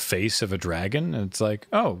the face of a dragon. And it's like,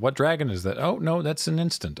 oh, what dragon is that? Oh, no, that's an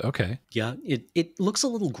instant. Okay. Yeah, it looks a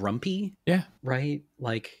little grumpy. Yeah. Right?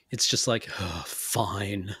 Like, it's just like, oh,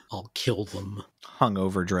 fine, I'll kill them.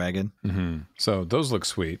 Hungover dragon. Mm-hmm. So those look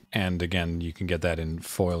sweet. And again, you can get that in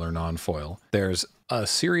foil or non-foil. There's a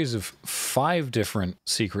series of 5 different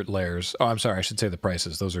Secret Lairs. Oh, I'm sorry, I should say the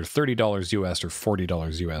prices. Those are $30 US or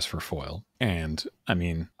 $40 US for foil. And I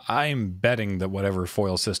mean, I'm betting that whatever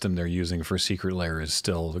foil system they're using for Secret Lair is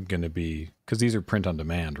still going to be, because these are print on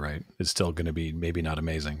demand, right? It's still going to be maybe not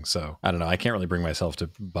amazing. So I don't know. I can't really bring myself to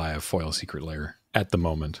buy a foil Secret Lair at the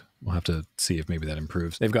moment. We'll have to see if maybe that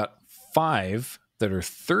improves. They've got 5 that are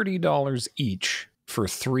 $30 each for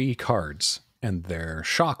 3 cards. And they're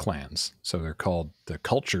shock lands. So they're called the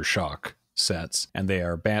Culture Shock sets, and they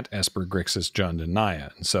are Bant, Esper, Grixis, Jund, and Naya.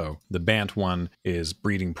 And so the Bant one is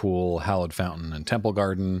Breeding Pool, Hallowed Fountain, and Temple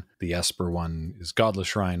Garden. The Esper one is Godless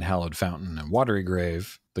Shrine, Hallowed Fountain, and Watery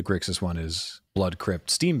Grave. The Grixis one is Blood Crypt,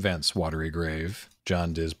 Steam Vents, Watery Grave.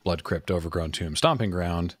 Jund is Blood Crypt, Overgrown Tomb, Stomping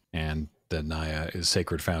Ground, and the Naya is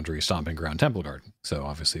Sacred Foundry, Stomping Ground, Temple Garden. So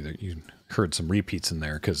obviously you heard some repeats in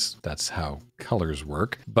there because that's how colors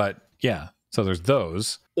work. But yeah, so there's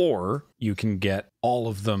those, or you can get all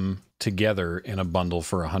of them together in a bundle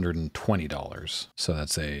for $120. So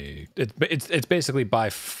that's it's basically buy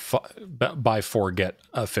four, get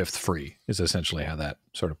a fifth free is essentially how that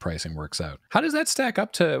sort of pricing works out. How does that stack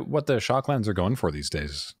up to what the Shocklands are going for these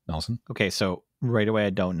days, Nelson? Okay, so right away, I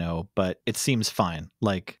don't know, but it seems fine.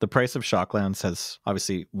 Like, the price of Shocklands has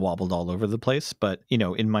obviously wobbled all over the place, but, you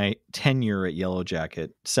know, in my tenure at Yellow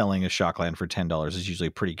Jacket, selling a Shockland for $10 is usually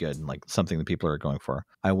pretty good and, like, something that people are going for.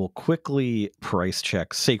 I will quickly price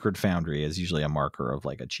check Sacred Foundry as usually a marker of,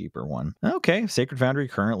 like, a cheaper one. Okay, Sacred Foundry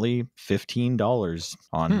currently $15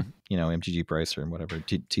 on, you know, MTG price or whatever,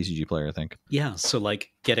 TCG Player, I think. Yeah, so, like,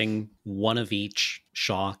 getting one of each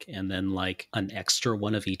shock and then like an extra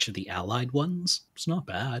one of each of the allied ones. It's not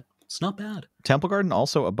bad. It's not bad. Temple Garden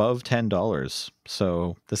also above $10.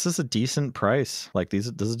 So this is a decent price. Like this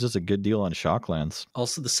is just a good deal on Shocklands.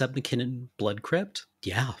 Also the Seb McKinnon Blood Crypt.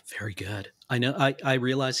 Yeah, very good. I know. I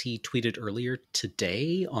realized he tweeted earlier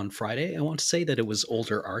today on Friday. I want to say that it was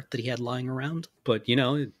older art that he had lying around, but you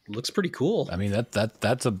know, it looks pretty cool. I mean,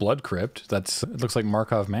 that's a blood crypt. It looks like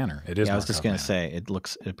Markov Manor. It is. Yeah, I was Markov just gonna Manor. say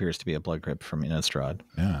it appears to be a blood crypt from Innistrad.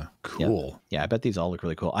 Yeah, cool. Yeah, I bet these all look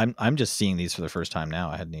really cool. I'm just seeing these for the first time now.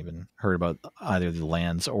 I hadn't even heard about either the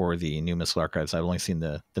lands or the new Mystical Archives. I've only seen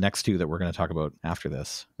the next two that we're going to talk about after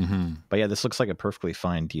this. Mm-hmm. But yeah, this looks like a perfectly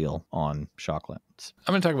fine deal on Shocklands.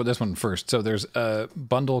 I'm going to talk about this one first. So there's a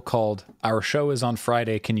bundle called Our Show is on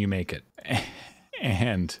Friday. Can you make it?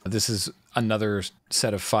 And this is another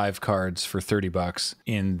set of 5 cards for $30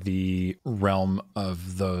 in the realm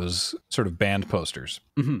of those sort of band posters.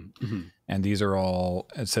 Mm-hmm, mm-hmm. And these are all,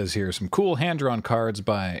 it says here, some cool hand-drawn cards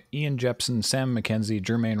by Ian Jepson, Sam McKenzie,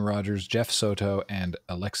 Jermaine Rogers, Jeff Soto, and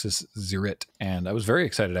Alexis Zirit. And I was very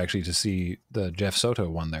excited, actually, to see the Jeff Soto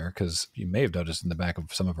one there, because you may have noticed in the back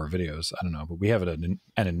of some of our videos, I don't know, but we have an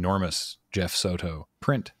enormous Jeff Soto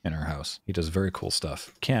print in our house. He does very cool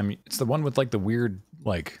stuff. Cam, it's the one with, like, the weird,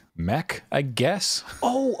 like, mech, I guess?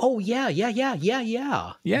 Oh, yeah.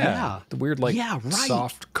 The weird, like,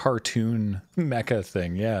 soft cartoon mecha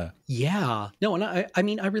thing, yeah. Yeah. No, and I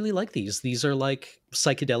mean, I really like these. These are like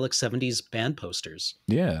psychedelic 70s band posters.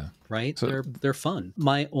 Yeah. Right? So, they're fun.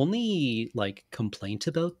 My only like complaint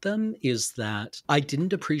about them is that I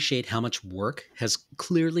didn't appreciate how much work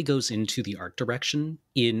clearly goes into the art direction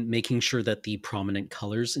in making sure that the prominent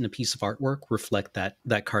colors in a piece of artwork reflect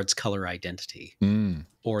that card's color identity.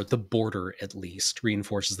 Or the border, at least,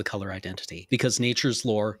 reinforces the color identity. Because Nature's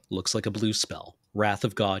Lore looks like a blue spell. Wrath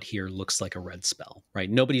of God here looks like a red spell, right?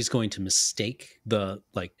 Nobody's going to mistake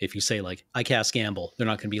if you say, like, I cast Gamble, they're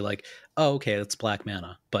not going to be like, oh, okay, that's black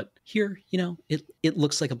mana. But here, you know, it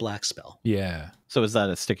looks like a black spell. Yeah. So is that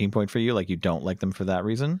a sticking point for you? Like, you don't like them for that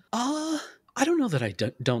reason? I don't know that I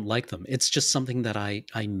don't like them. It's just something that I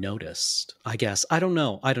noticed, I guess. I don't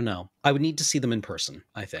know. I would need to see them in person,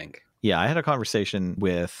 I think. Yeah, I had a conversation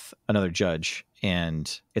with another judge,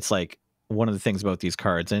 and it's like one of the things about these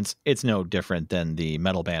cards, and it's no different than the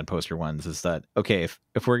metal band poster ones, is that okay, if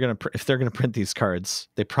they're gonna print these cards,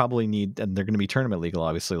 they probably need, and they're gonna be tournament legal,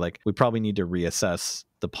 obviously. Like, we probably need to reassess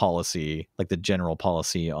the policy, like the general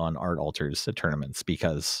policy on art alters at tournaments,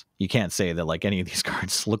 because you can't say that like any of these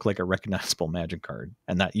cards look like a recognizable Magic card.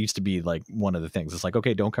 And that used to be like one of the things. It's like,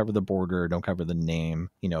 okay, don't cover the border, don't cover the name,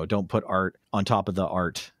 you know, don't put art on top of the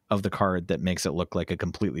art of the card that makes it look like a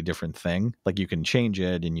completely different thing. Like, you can change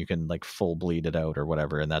it and you can like full bleed it out or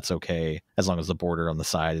whatever, and that's okay as long as the border on the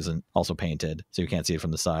side isn't also painted, so you can't see it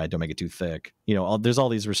from the side. Don't make it too thick. You know, there's all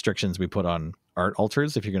these restrictions we put on art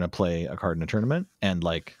alters if you're going to play a card in a tournament, and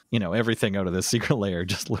like, you know, everything out of this Secret Lair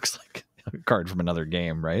just looks like a card from another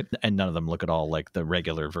game, right? And none of them look at all like the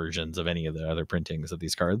regular versions of any of the other printings of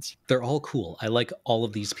these cards. They're all cool. I like all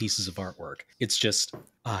of these pieces of artwork. It's just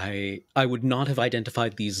I would not have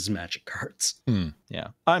identified these as Magic cards. Yeah,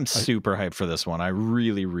 I'm super hyped for this one. I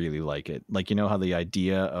really, really like it. Like, you know how the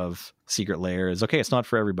idea of Secret Lair is, okay, it's not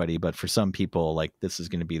for everybody, but for some people, like, this is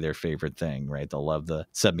going to be their favorite thing, right? They'll love the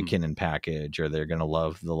Seb McKinnon package, or they're going to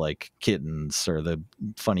love the like kittens or the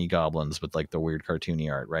funny goblins with like the weird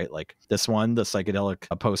cartoony art, right? Like this one, the psychedelic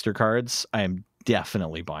poster cards, I'm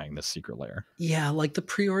definitely buying this Secret Lair. Yeah, like the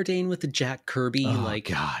preordain with the Jack Kirby,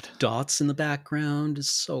 God, dots in the background is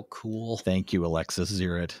so cool. Thank you, Alexis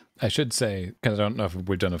Zirrit. I should say, because I don't know if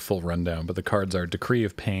we've done a full rundown, but the cards are Decree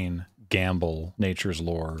of Pain, Gamble, Nature's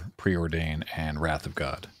Lore, Preordain, and Wrath of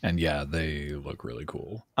God. And yeah, they look really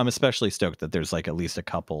cool. I'm especially stoked that there's like at least a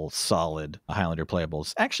couple solid Highlander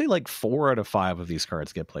playables. Actually, like 4 out of 5 of these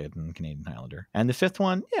cards get played in Canadian Highlander. And the 5th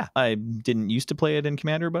one, yeah, I didn't used to play it in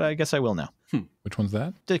Commander, but I guess I will now. Which one's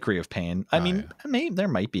that? Decree of Pain. I mean, there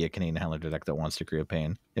might be a Canadian Highlander deck that wants Decree of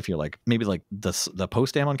Pain. If you're like, maybe like the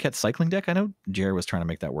post-Amon Ket cycling deck. I know Jared was trying to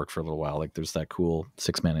make that work for a little while. Like there's that cool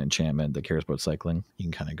 6-mana enchantment that cares about cycling. You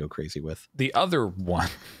can kind of go crazy with. The other one,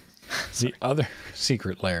 the other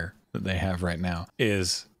Secret Lair that they have right now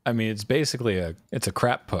is, I mean, it's basically it's a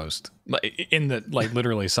crap post. In that, like,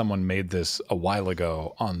 literally someone made this a while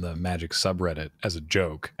ago on the Magic subreddit as a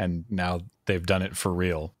joke, and now they've done it for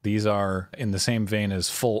real. These are in the same vein as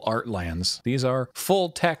full art lands. These are full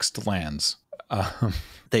text lands.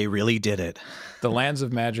 They really did it. The lands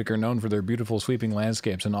of Magic are known for their beautiful sweeping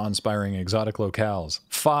landscapes and awe-inspiring exotic locales.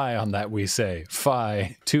 Fie on that, we say.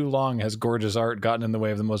 Fie. Too long has gorgeous art gotten in the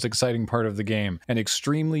way of the most exciting part of the game, an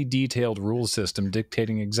extremely detailed rule system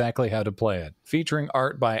dictating exactly how to play it. Featuring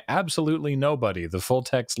art by absolutely nobody, the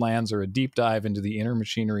full-text lands are a deep dive into the inner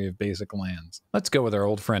machinery of basic lands. Let's go with our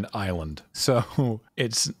old friend Island. So,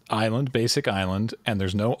 it's Island, basic Island, and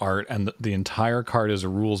there's no art, and the entire card is a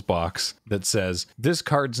rules box that says, this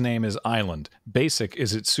card's name is Island. Basic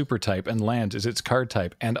is its super type, and land is its card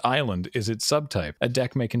type, and Island is its subtype. A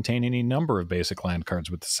deck may contain any number of basic land cards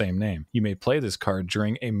with the same name. You may play this card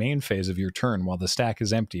during a main phase of your turn while the stack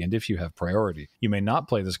is empty and if you have priority. You may not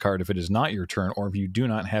play this card if it is not your turn or if you do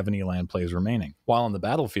not have any land plays remaining. While on the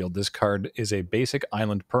battlefield, this card is a basic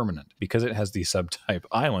Island permanent. Because it has the subtype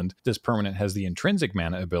Island, this permanent has the intrinsic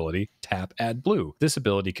mana ability, tap, add blue. This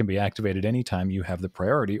ability can be activated anytime you have the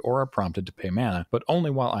priority or are prompted to pay mana, but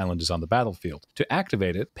only while Island is on the battlefield. To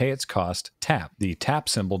activate it, pay its cost, tap. The tap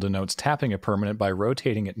symbol denotes tapping a permanent by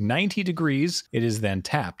rotating it 90 degrees. It is then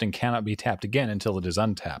tapped and cannot be tapped again until it is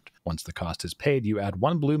untapped. Once the cost is paid, you add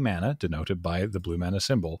 1 blue mana, denoted by the blue mana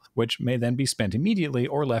symbol, which may then be spent immediately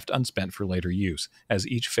or left unspent for later use. As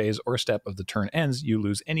each phase or step of the turn ends, you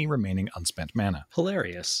lose any remaining unspent mana.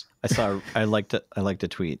 Hilarious. I liked a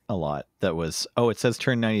tweet a lot that was, it says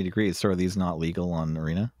turn 90 degrees, so are these not legal on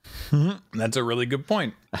Arena? That's a really good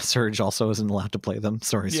point. Surge also isn't allowed to play them.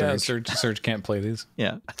 Sorry, Surge. Yeah, Surge can't play these.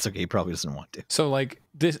 Yeah, that's okay. He probably doesn't want to. So, like,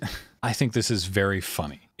 this, I think this is very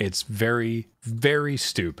funny. It's very, very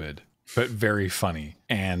stupid, but very funny.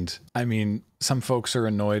 And, I mean, some folks are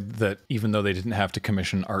annoyed that even though they didn't have to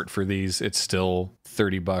commission art for these, it's still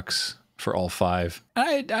 $30 for all 5.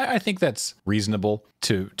 I think that's reasonable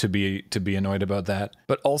to be annoyed about that.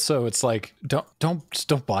 But also, it's like,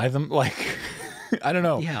 don't buy them. Like, I don't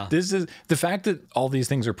know. Yeah. This is the fact that all these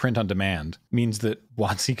things are print on demand means that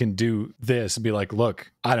WotC can do this and be like,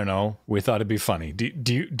 look, I don't know, we thought it'd be funny.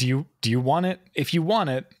 Do you want it? If you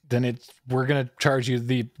want it, then we're gonna charge you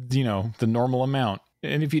the normal amount.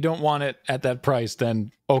 And if you don't want it at that price,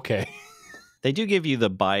 then okay. They do give you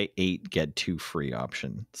the buy 8 get 2 free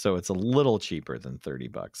option, so it's a little cheaper than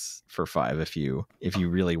 $30 for 5 if you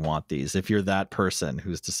really want these. If you're that person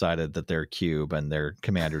who's decided that their cube and their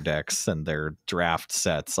commander decks and their draft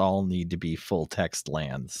sets all need to be full text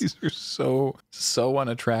lands. These are so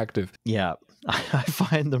unattractive. Yeah. I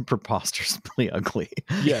find them preposterously ugly.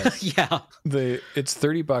 Yes. Yeah. It's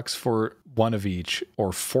 $30 for one of each,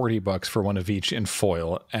 or $40 for one of each in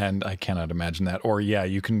foil, and I cannot imagine that. Or yeah,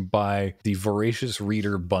 you can buy the Voracious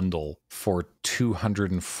Reader bundle for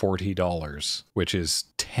 $240, which is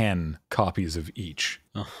 10 copies of each.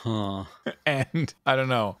 Uh-huh. And I don't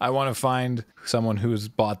know. I want to find someone who's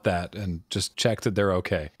bought that and just check that they're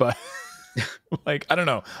okay. But like, I don't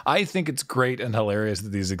know. I think it's great and hilarious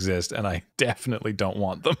that these exist, and I definitely don't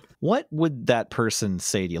want them. What would that person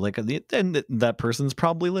say to you? Like, and that person's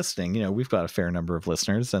probably listening. You know, we've got a fair number of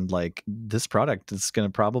listeners, and like, this product is going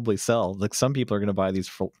to probably sell. Like, some people are going to buy these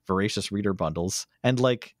Voracious Reader bundles, and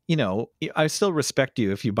like, you know, I still respect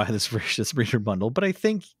you if you buy this Voracious Reader bundle, but I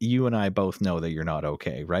think you and I both know that you're not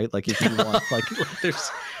okay, right? Like, if you want, like,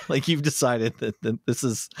 there's, like, you've decided that this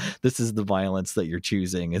is the violence that you're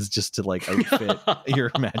choosing is just to like outfit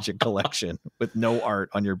your Magic collection with no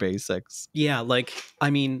art on your basics. Yeah, like,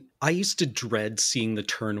 I mean, I used to dread seeing the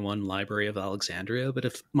turn 1 Library of Alexandria, but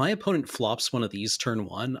if my opponent flops one of these turn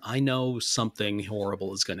 1, I know something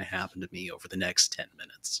horrible is going to happen to me over the next 10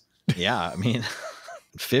 minutes. Yeah, I mean,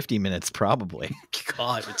 50 minutes probably.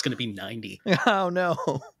 God, it's going to be 90. Oh, no.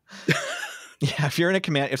 Yeah, if you're in a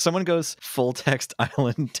command, if someone goes full text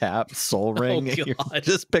island tap soul ring, you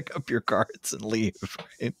just pick up your cards and leave,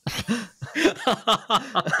 right?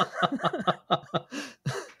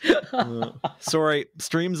 Sorry,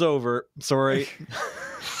 stream's over. Sorry.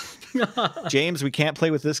 James, we can't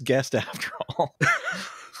play with this guest after all.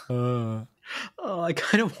 I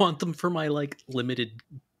kind of want them for my like limited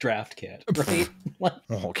draft kit, right?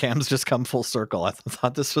 Oh, Cam's just come full circle. I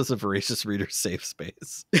thought this was a voracious reader safe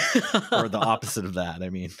space. Or the opposite of that, I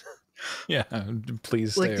mean. Yeah,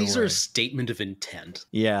 please stay like these away. are a statement of intent.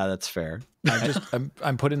 Yeah, that's fair.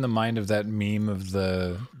 I'm put in the mind of that meme of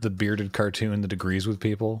the bearded cartoon that agrees with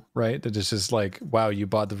people, right? That is just like, wow, you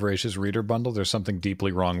bought the Voracious Reader bundle. There's something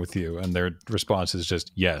deeply wrong with you, and their response is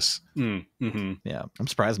just yes. Mm-hmm. Yeah, I'm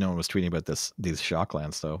surprised no one was tweeting about these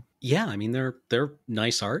Shocklands though. Yeah, I mean they're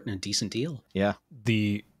nice art and a decent deal. Yeah,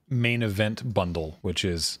 the main event bundle, which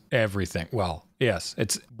is everything. Well, yes,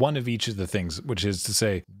 it's one of each of the things, which is to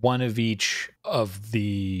say one of each of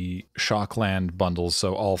the Shockland bundles.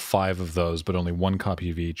 So all 5 of those, but only 1 copy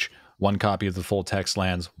of each. 1 copy of the full text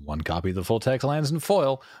lands, 1 copy of the full text lands in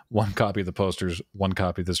foil, 1 copy of the posters, 1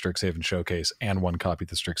 copy of the Strixhaven Showcase, and 1 copy of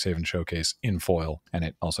the Strixhaven Showcase in foil. And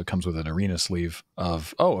it also comes with an arena sleeve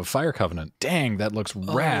of Fire Covenant. Dang, that looks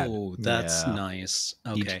rad. Oh, that's nice.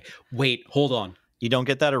 Okay, wait, hold on. You don't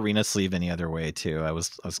get that arena sleeve any other way, too. I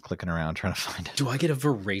was clicking around trying to find it. Do I get a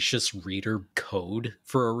Voracious Reader code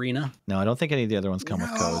for arena? No, I don't think any of the other ones come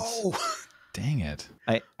with codes. Dang it.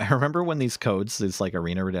 I remember when these like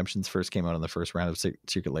arena redemptions first came out in the first round of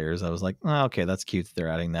Secret Lairs. I was like, oh, okay, that's cute that they're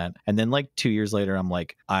adding that. And then like 2 years later, I'm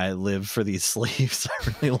like, I live for these sleeves.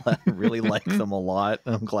 I really like them a lot.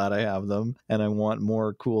 I'm glad I have them. And I want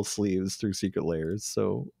more cool sleeves through Secret Lairs.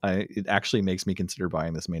 So it actually makes me consider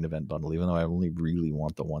buying this main event bundle, even though I only really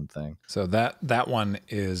want the one thing. So that one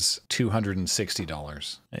is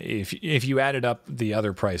 $260. If you added up the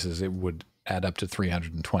other prices, it would add up to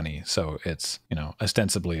 $320. So it's,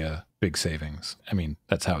 ostensibly a big savings. I mean,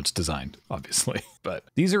 that's how it's designed, obviously. But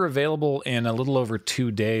these are available in a little over 2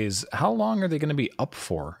 days. How long are they going to be up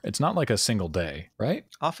for? It's not like a single day, right?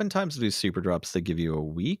 Oftentimes these super drops, they give you a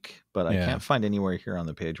week, but I can't find anywhere here on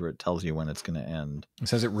the page where it tells you when it's going to end. It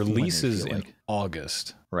says it releases in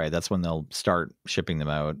August. Right. That's when they'll start shipping them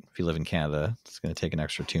out. If you live in Canada, it's going to take an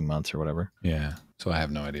extra 2 months or whatever. Yeah. So I have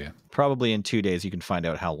no idea. Probably in 2 days, you can find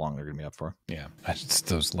out how long they're going to be up for. Yeah.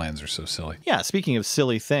 Those lands are so silly. Yeah. Speaking of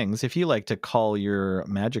silly things, if you like to call your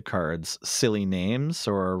Magic cards silly names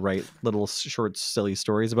or write little short silly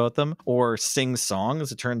stories about them or sing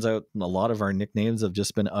songs, it turns out a lot of our nicknames have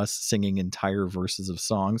just been us singing entire verses of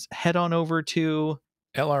songs. Head on over to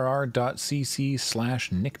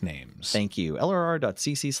lrr.cc/nicknames. Thank you.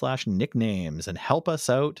 lrr.cc/nicknames, and help us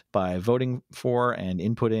out by voting for and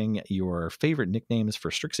inputting your favorite nicknames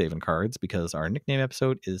for Strixhaven cards, because our nickname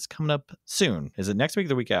episode is coming up soon. Is it next week or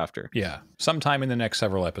the week after? Yeah, sometime in the next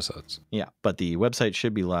several episodes. Yeah, but the website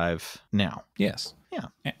should be live now. Yes. Yeah.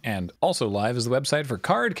 And also live is the website for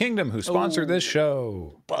Card Kingdom, who sponsor this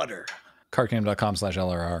show. Butter.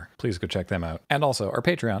 cardkingdom.com/LRR. Please go check them out. And also our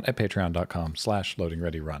Patreon at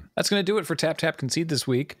patreon.com/loadingreadyrun. That's going to do it for Tap Tap Concede this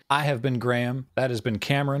week. I have been Graham. That has been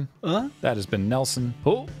Cameron. That has been Nelson.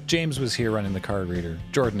 James was here running the card reader.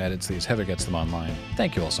 Jordan edits these. Heather gets them online.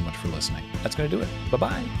 Thank you all so much for listening. That's going to do it.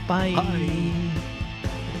 Bye-bye. Bye. Bye.